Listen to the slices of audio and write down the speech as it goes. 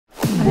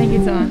think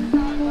it's on.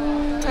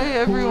 Hey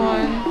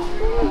everyone.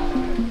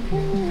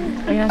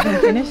 Are you not gonna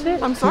finish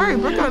it? I'm sorry,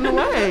 Brooke got in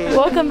the way.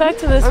 Welcome back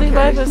to the Sweet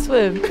Life of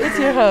Swim. It's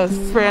your host,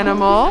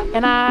 Franimal.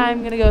 And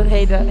I'm gonna go with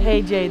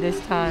Hey Jay this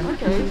time.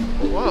 Okay.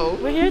 Whoa.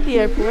 We're here at the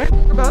airport.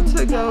 We're about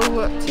to go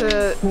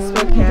to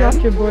Spokane. You dropped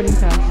your boarding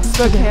pass.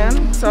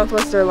 Spokane,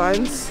 Southwest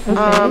Airlines.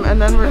 Okay.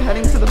 And then we're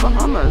heading to the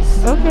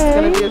Bahamas. Okay. It's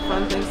gonna be a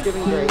fun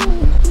Thanksgiving break.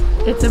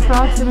 It's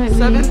approximately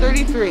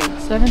 7:33.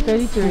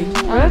 7:33.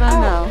 How did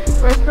I know?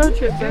 First road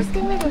trip.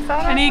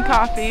 I need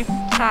coffee.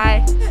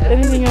 Hi.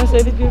 Anything else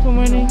say this beautiful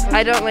morning?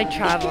 I don't like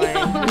traveling.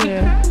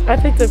 Yeah. I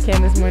picked up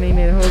Cam this morning,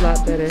 made it a whole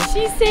lot better.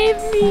 She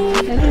saved me.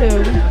 Hello.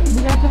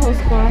 We got the whole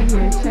squad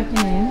here checking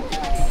in.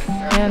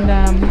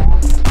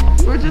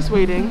 And We're just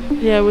waiting.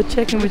 yeah, we're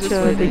checking with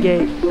y'all at the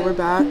gate. We're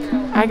back.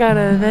 I got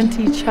a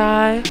venti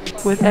chai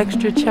with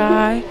extra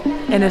chai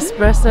and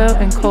espresso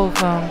and cold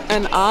foam.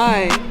 And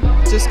I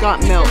just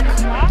got milk.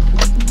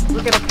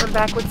 We're gonna come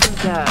back with some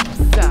dubs.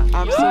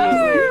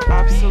 Absolutely.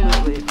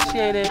 Absolutely.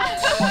 Appreciate it,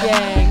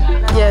 gang.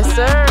 Yes,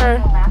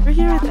 sir. We're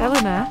here with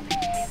Elena.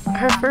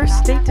 Her first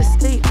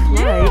state-to-state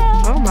flight.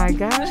 Oh my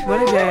gosh,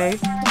 what a day.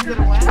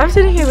 I'm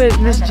sitting here with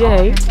Miss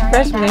J,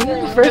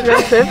 freshman, first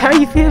road trip. How are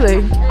you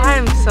feeling? I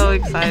am so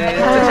excited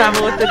to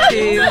travel with the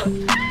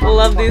team.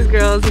 Love these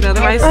girls, you know,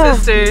 they're my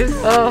sisters.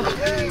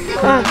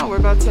 We're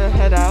about to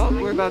head out.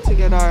 We're about to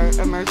get our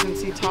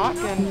emergency talk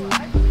and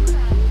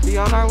be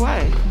on our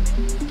way.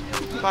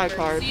 Bye,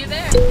 card. See you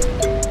there.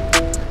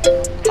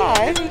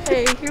 Hi.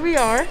 Hey, here we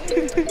are.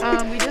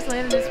 We just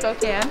landed in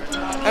Spokane.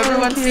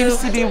 Everyone seems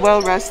to be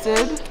well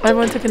rested.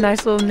 Everyone took a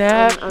nice little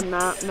nap. And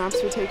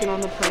naps were taken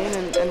on the plane,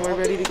 and we're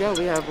ready to go.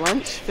 We have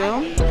lunch,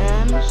 film,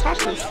 and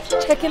practice.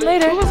 Check in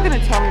later. Who was gonna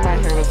tell me my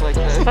hair was like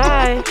this?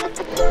 Bye.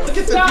 Look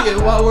at the view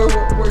while we're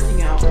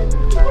working out.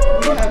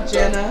 We have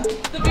Jenna.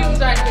 The view is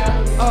right here.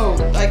 Oh,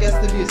 I guess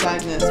the view is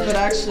Agnes, but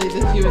actually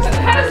the view is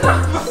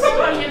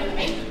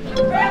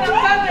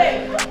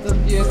the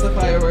view is the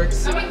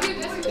fireworks.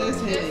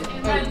 There's Haley.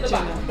 Oh,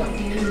 Jenna.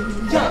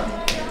 Jump.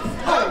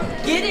 Oh.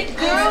 Get it,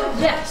 girl?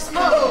 Yes.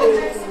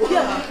 Oh.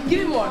 Yeah. Give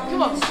me more.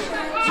 Come on.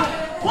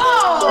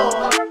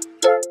 Whoa.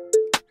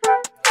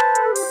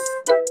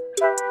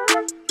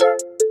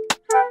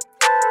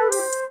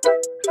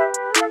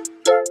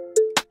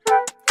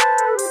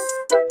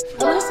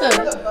 Alyssa,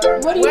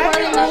 what are you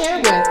parting the hair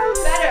with?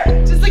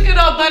 Better. Just a good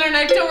old butter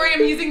knife. Don't worry,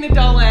 I'm using the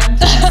dull end.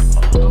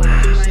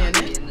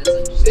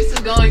 This is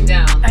going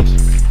down.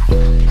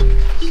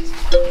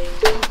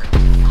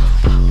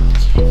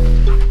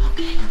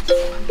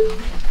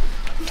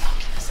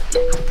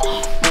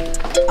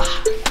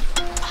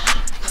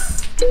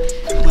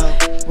 Well,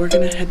 we're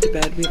gonna head to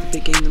bed. We have a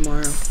big game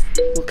tomorrow.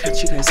 We'll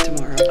catch you guys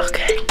tomorrow.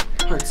 Okay.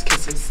 Hearts,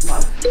 kisses,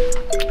 love.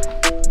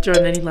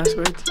 Jordan, any last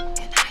words?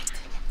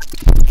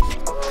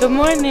 Good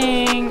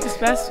morning. It's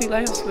Best Sweet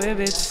Life of Swim.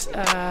 It's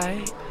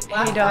Hey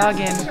Dog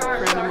and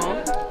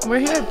Franimal. we're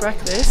here at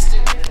breakfast.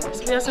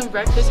 So we have some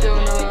breakfast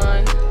going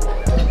on.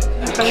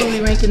 How are we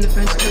ranking the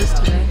French toast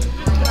today?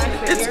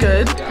 It's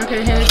good.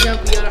 Okay, Hannah,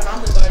 jump. We got our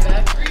omelet bar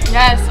back.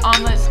 Yes,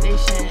 omelet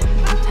station.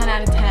 10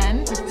 out of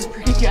 10. This is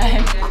pretty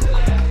good.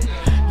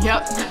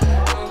 Yep.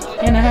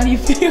 Hannah, how do you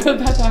feel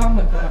about the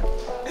omelet bar?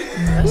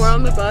 We're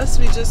on the bus.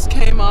 We just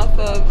came off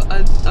of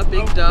a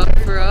big dub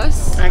for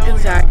us. At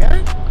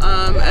Gonzaga.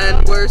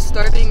 And we're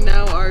starting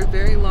now our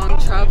very long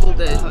travel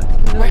day.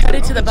 We're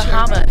headed to the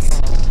Bahamas.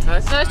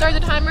 So I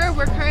started the timer.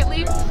 We're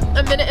currently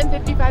 1 minute and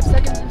 55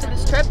 seconds into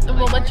this trip, and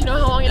we'll let you know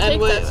how long it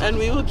takes us. And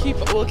we'll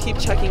keep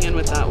checking in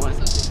with that one.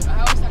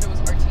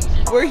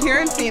 We're here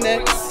in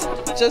Phoenix.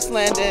 Just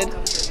landed.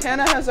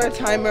 Hannah has our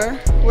timer.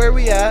 Where are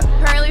we at?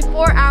 Currently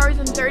 4 hours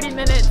and 30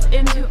 minutes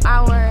into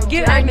our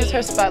Give journey. Agnes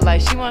her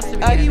spotlight. She wants to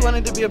be Aggie in it.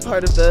 wanted to be a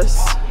part of this.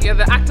 Yeah,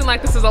 they're acting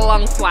like this is a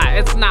long flight.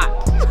 It's not.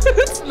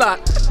 It's not.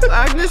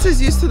 Agnes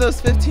is used to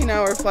those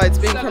 15-hour flights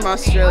being from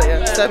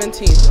Australia.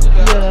 17.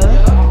 Yeah.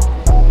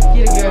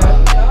 Get it, girl.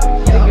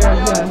 Get it, girl.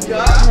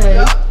 Yeah.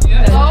 Hey.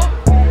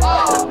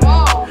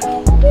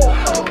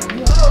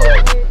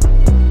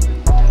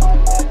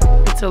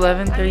 It's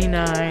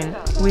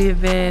 11:39. We've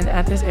been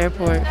at this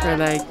airport for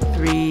like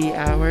 3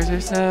 hours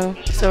or so.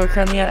 So we're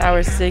currently at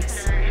hour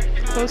 6,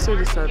 Closer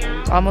to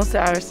 7. almost to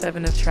hour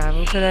 7 of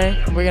travel today.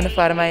 We're gonna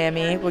fly to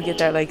Miami. We'll get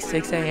there at like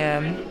 6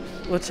 a.m.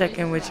 We'll check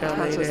in with y'all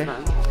Catch us later.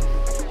 then.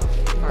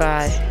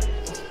 Bye.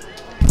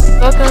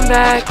 Welcome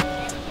back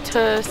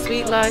to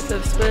Sweet Life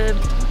of Swim.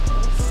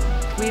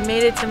 We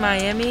made it to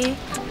Miami.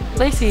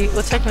 Lacey,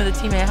 we'll check in with the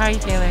teammate. How are you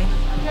feeling?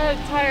 Good,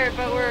 tired,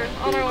 but we're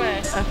on our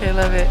way. Okay,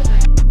 love it.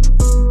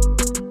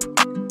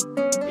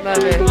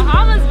 Love it.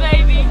 Bahamas,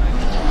 baby.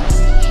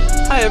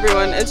 Hi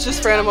everyone, it's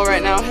just Franimal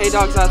right now. Hey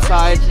Dog's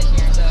outside.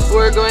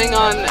 We're going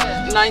on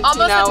 19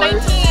 Almost at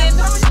hours. 19.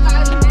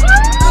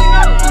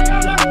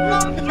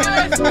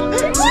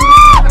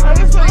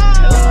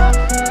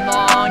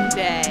 Long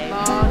day.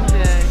 Long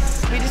day.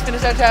 We just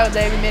finished our travel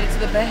day. We made it to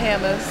the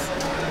Bahamas.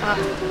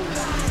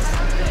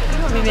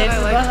 We made it to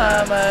the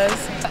Bahamas.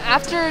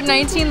 After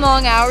 19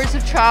 long hours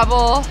of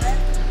travel,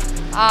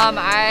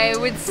 I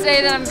would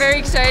say that I'm very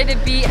excited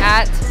to be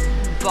at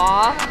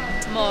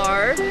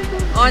Bahamas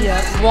on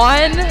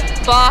 1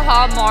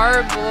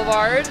 Bahamas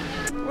Boulevard.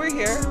 We're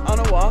here on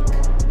a walk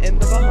in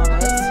the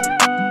Bahamas.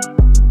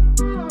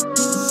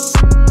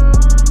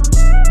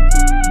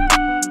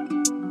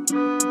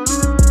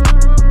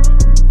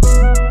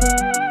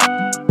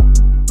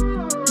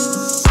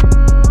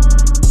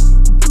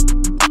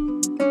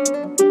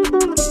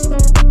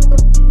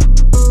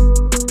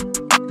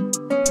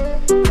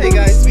 Hey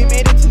guys, we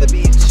made it to the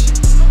beach.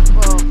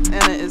 Well,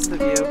 Anna is the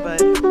view,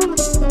 but look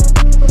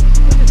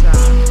at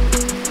that.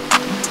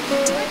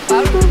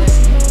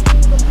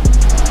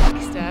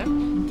 Steph,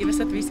 give us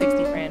a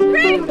 360, Fran.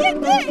 Fran, get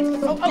this!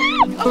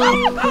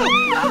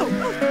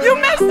 You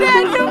missed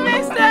it! You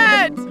missed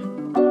it!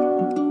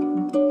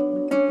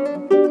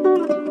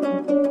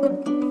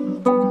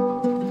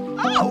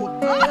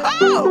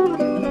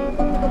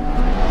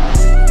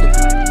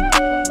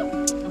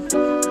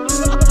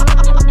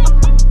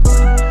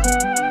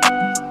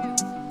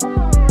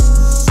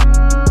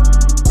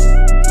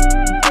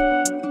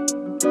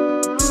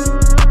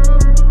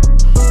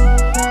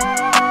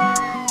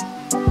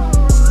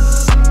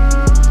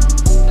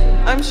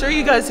 I'm sure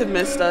you guys have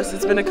missed us.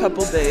 It's been a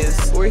couple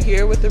days. We're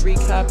here with a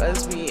recap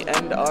as we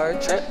end our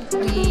trip.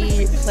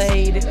 We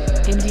played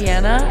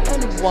Indiana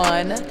and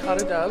won.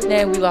 Caught a dub.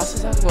 And we lost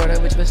to South Florida,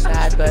 which was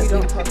sad, but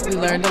we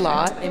learned a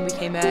lot. And we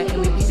came back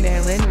and we beat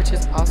Maryland, which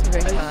was also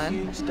very fun.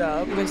 Huge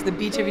dub. We went to the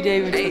beach every day.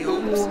 We went to the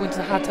pool, went to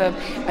the hot tub.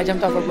 I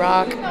jumped off a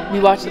rock. We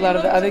watched a lot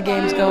of the other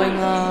games going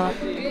on.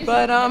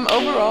 But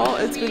overall,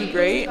 it's been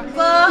great.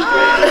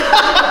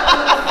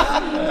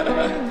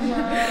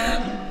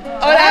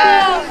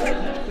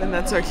 And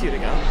that's our cue to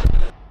go.